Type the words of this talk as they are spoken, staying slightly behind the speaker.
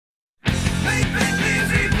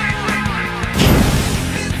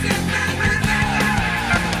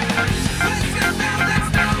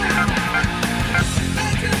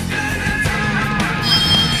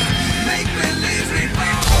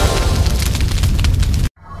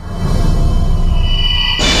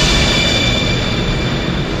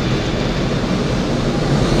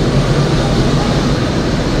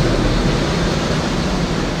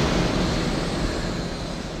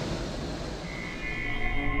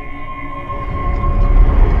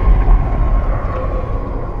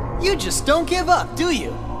just don't give up, do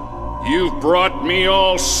you? You've brought me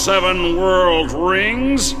all 7 world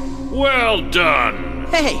rings? Well done!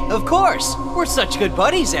 Hey, of course! We're such good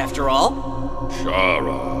buddies, after all.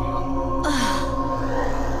 Shara.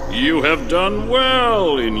 You have done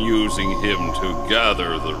well in using him to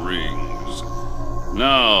gather the rings.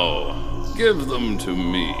 Now, give them to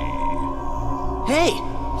me. Hey,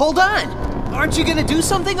 hold on! Aren't you gonna do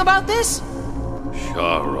something about this?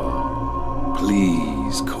 Shara,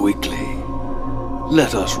 please, quickly.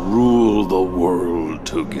 Let us rule the world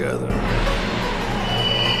together.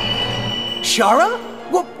 Shara?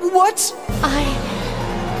 What?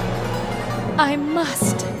 I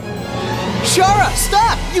must. Shara,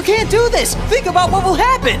 stop! You can't do this! Think about what will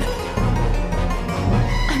happen!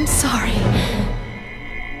 I'm sorry.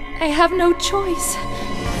 I have no choice.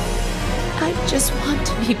 I just want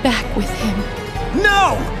to be back with him.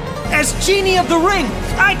 No! As Genie of the Ring,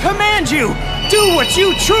 I command you! Do what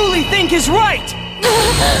you truly think is right!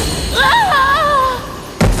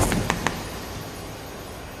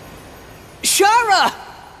 Shara!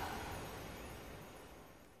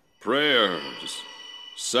 Prayers,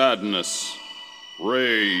 sadness,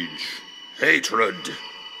 rage, hatred,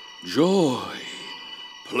 joy,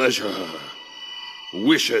 pleasure,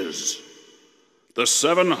 wishes. The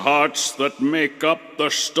 7 hearts that make up the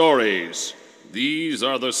stories. These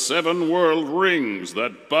are the 7 world rings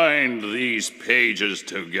that bind these pages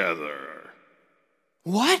together.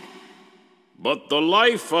 What? But the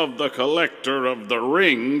life of the collector of the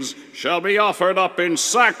rings shall be offered up in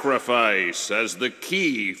sacrifice as the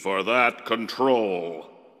key for that control.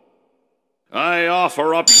 I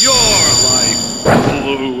offer up your life,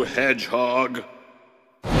 Blue Hedgehog.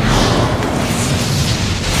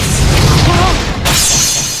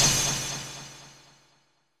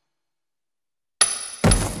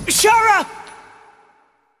 Shara!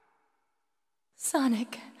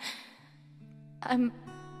 Sonic, I'm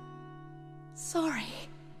sorry.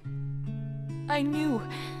 I knew.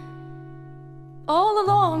 All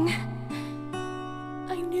along,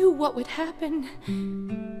 I knew what would happen.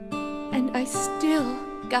 And I still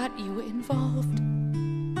got you involved.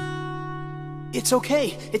 It's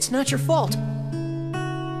okay. It's not your fault.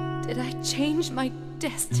 Did I change my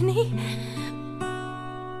destiny?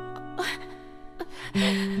 Did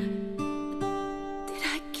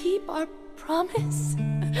I keep our promise?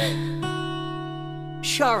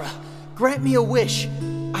 Shara, grant me a wish.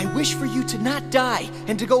 I wish for you to not die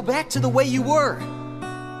and to go back to the way you were.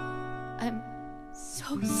 I'm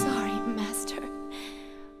so sorry, Master.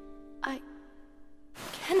 I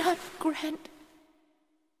cannot grant.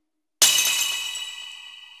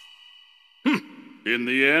 In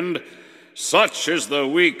the end, such is the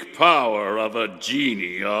weak power of a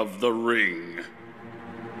genie of the ring.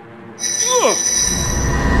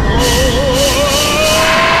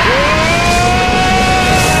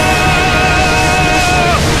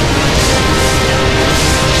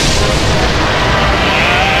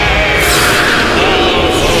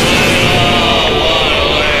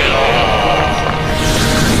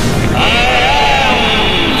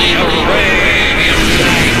 The Arabian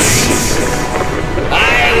Nights.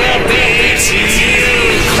 I will be its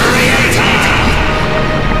new creator.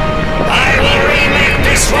 I will remake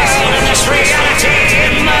this world and this reality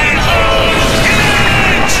in my own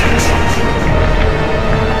image.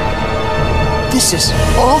 This is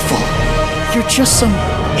awful. You're just some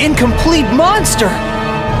incomplete monster.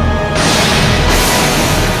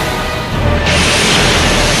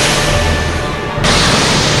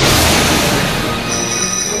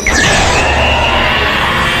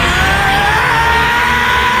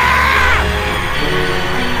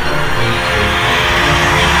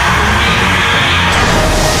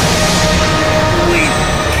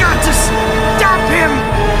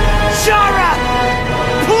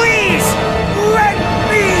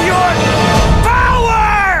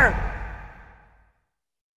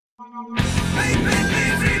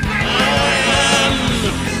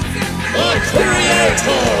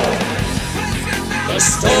 The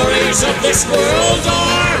stories of this world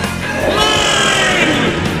are mine!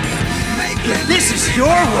 If this is your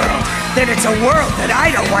world, then it's a world that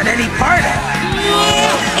I don't want any part of.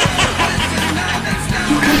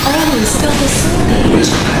 You can always fill the stage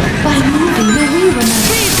by moving the Wii Remote.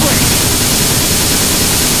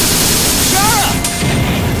 Shara!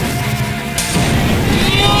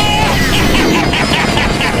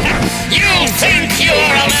 You think you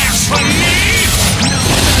are a match for me?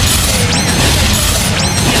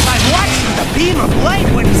 If I'm watching the beam of light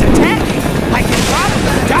when he's attacking, I can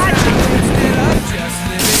probably dodge it.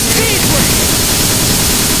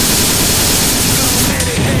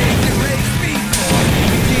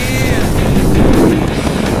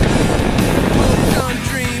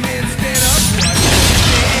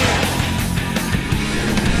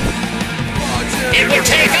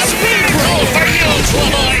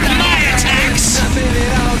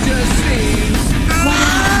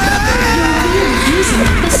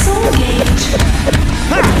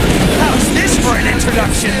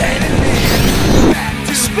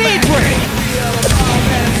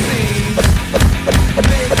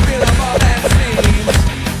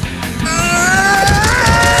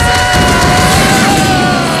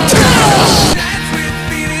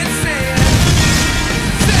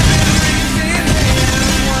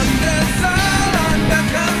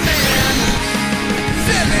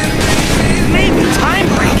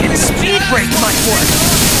 network!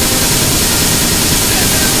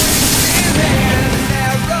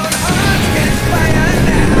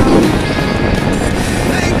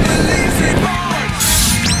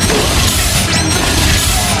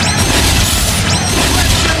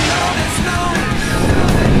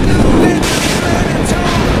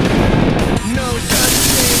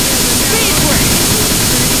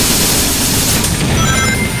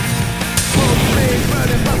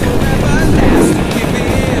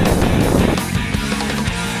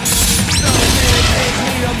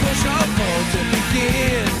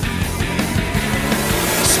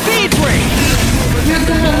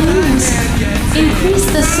 Increase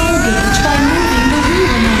the soul gauge by moving the Wii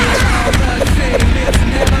Remote.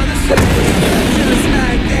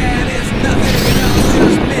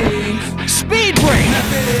 Speed break!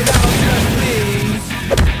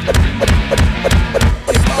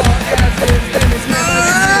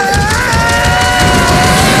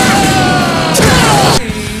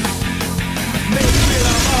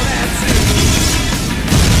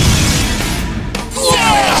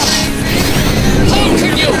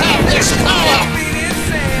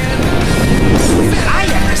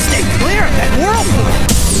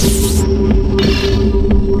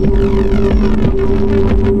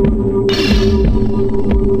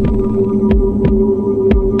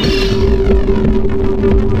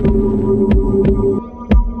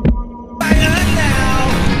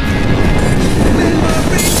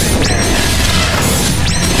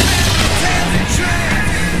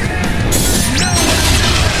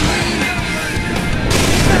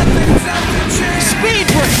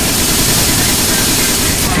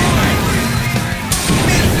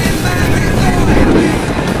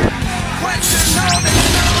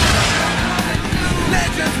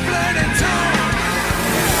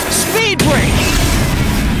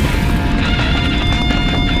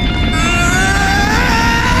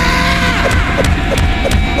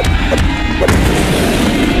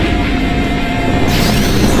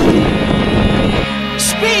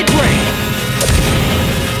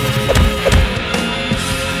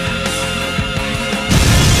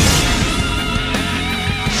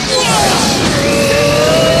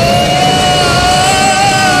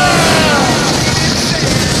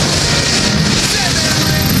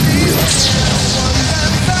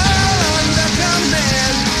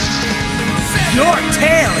 Your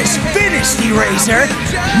tale is finished, Erazor!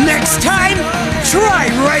 Next time, try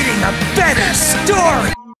writing a better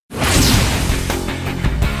story!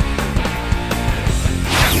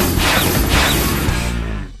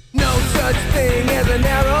 No such thing as an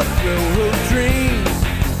arrow through dreams.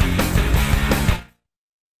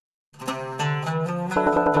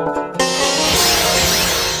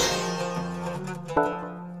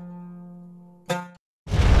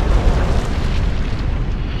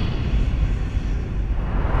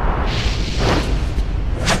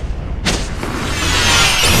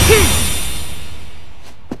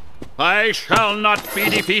 I shall not be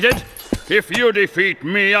defeated. If you defeat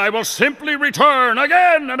me, I will simply return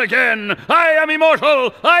again and again. I am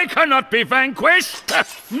immortal. I cannot be vanquished. That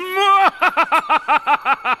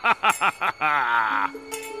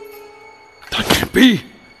can't be.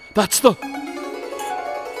 That's the...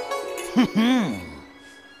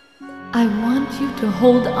 I want you to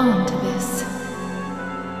hold on to this.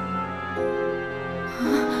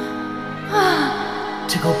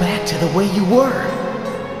 To go back to the way you were.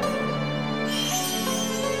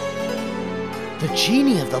 The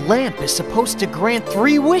genie of the lamp is supposed to grant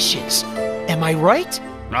 3 wishes. Am I right?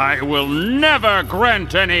 I will never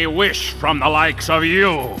grant any wish from the likes of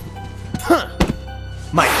you. Huh.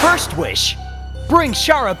 My first wish. Bring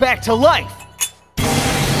Shara back to life.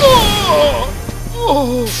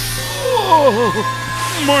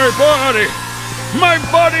 My body! My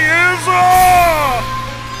body is...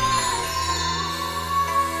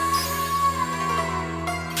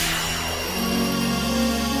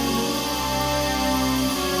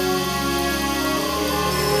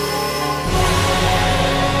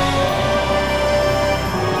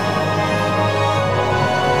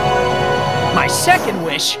 My second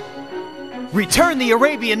wish. Return the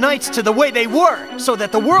Arabian Nights to the way they were, so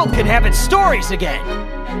that the world can have its stories again.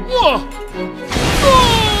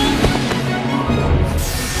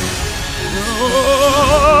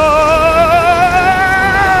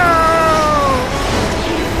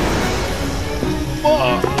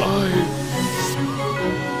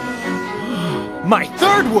 My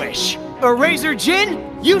third wish. Erazor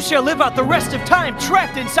Djinn, you shall live out the rest of time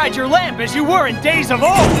trapped inside your lamp as you were in days of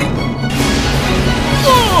old.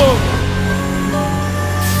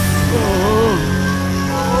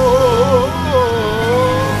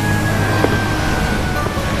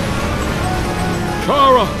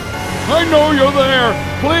 Shara, I I know you're there!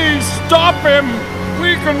 Please stop him!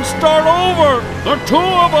 We can start over! The two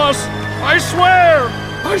of us! I swear!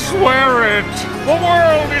 I swear it! The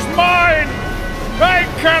world is mine! I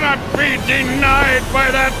cannot be denied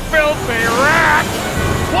by that filthy rat!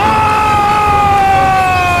 Why?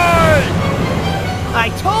 I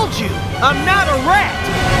told you, I'm not a rat!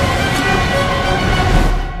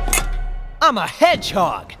 I'm a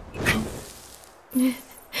hedgehog!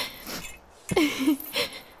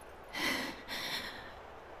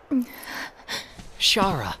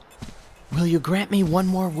 Shara, will you grant me one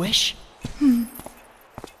more wish?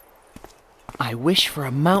 I wish for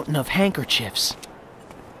a mountain of handkerchiefs.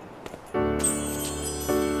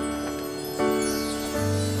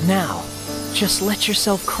 Now, just let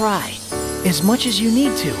yourself cry. As much as you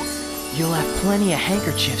need to. You'll have plenty of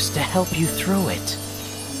handkerchiefs to help you through it.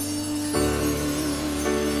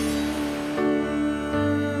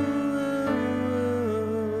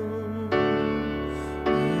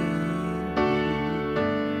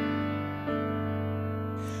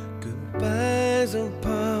 Goodbye's a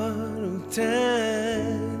part of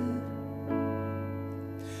time,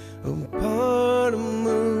 a part of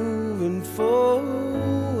moving forward,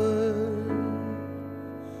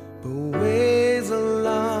 but ways are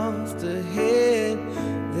lost ahead,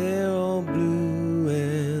 they're all blue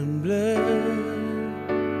and blurred.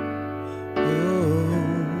 Oh,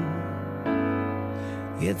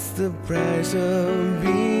 it's the price of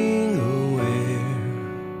being aware,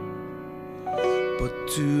 but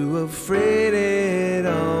too afraid it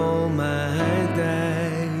all might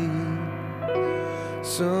die.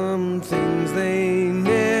 Some things they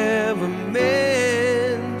never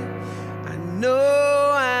meant. I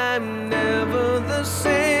know I'm never the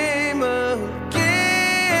same again.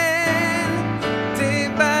 Day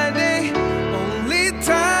by day, only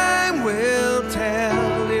time will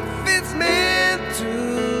tell if it's meant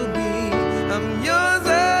to be. I'm yours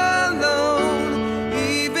alone,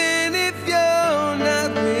 even if you're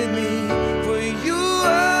not with me. For you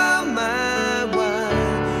are my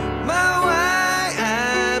why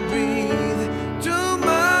I breathe. To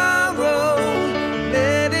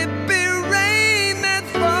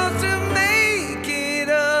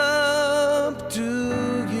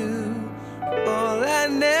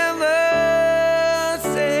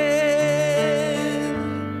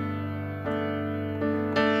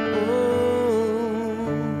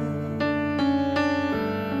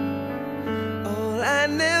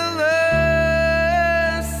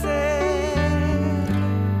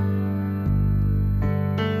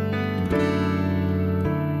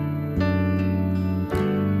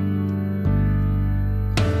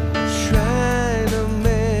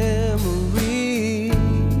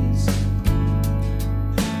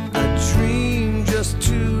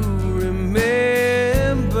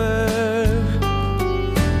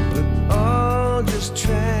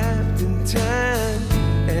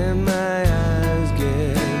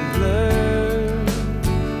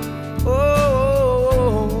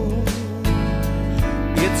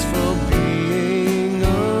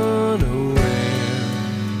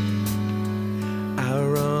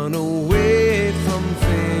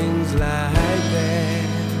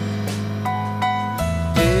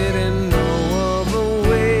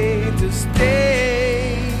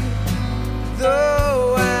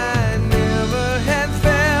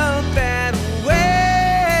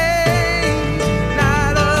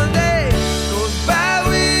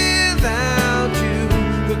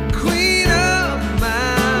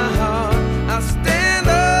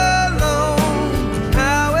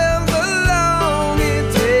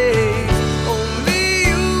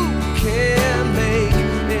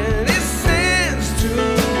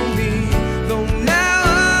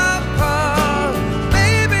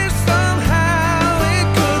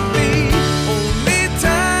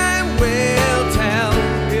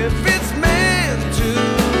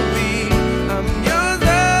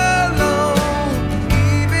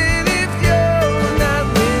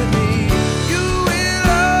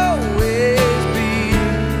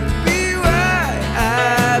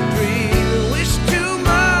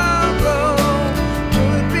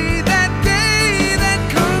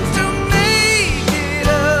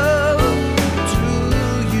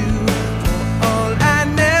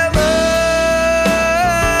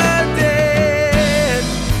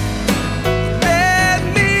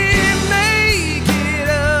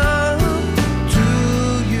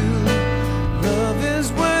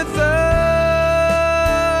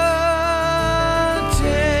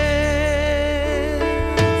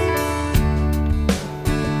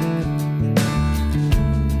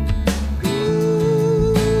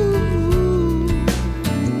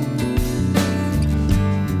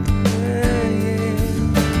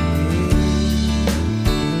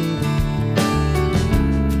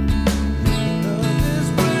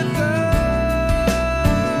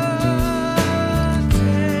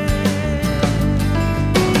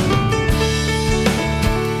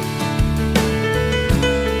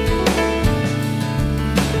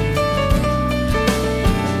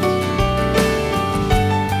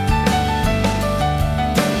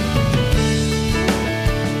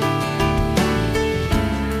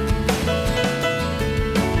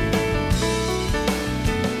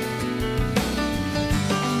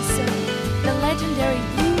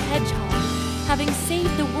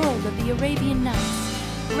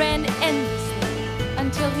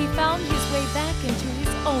he found his way back into his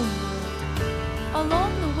own world.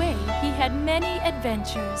 Along the way, he had many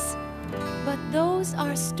adventures. But those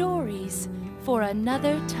are stories for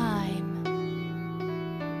another time.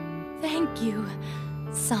 Thank you,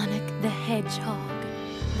 Sonic the Hedgehog,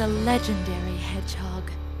 the legendary hedgehog.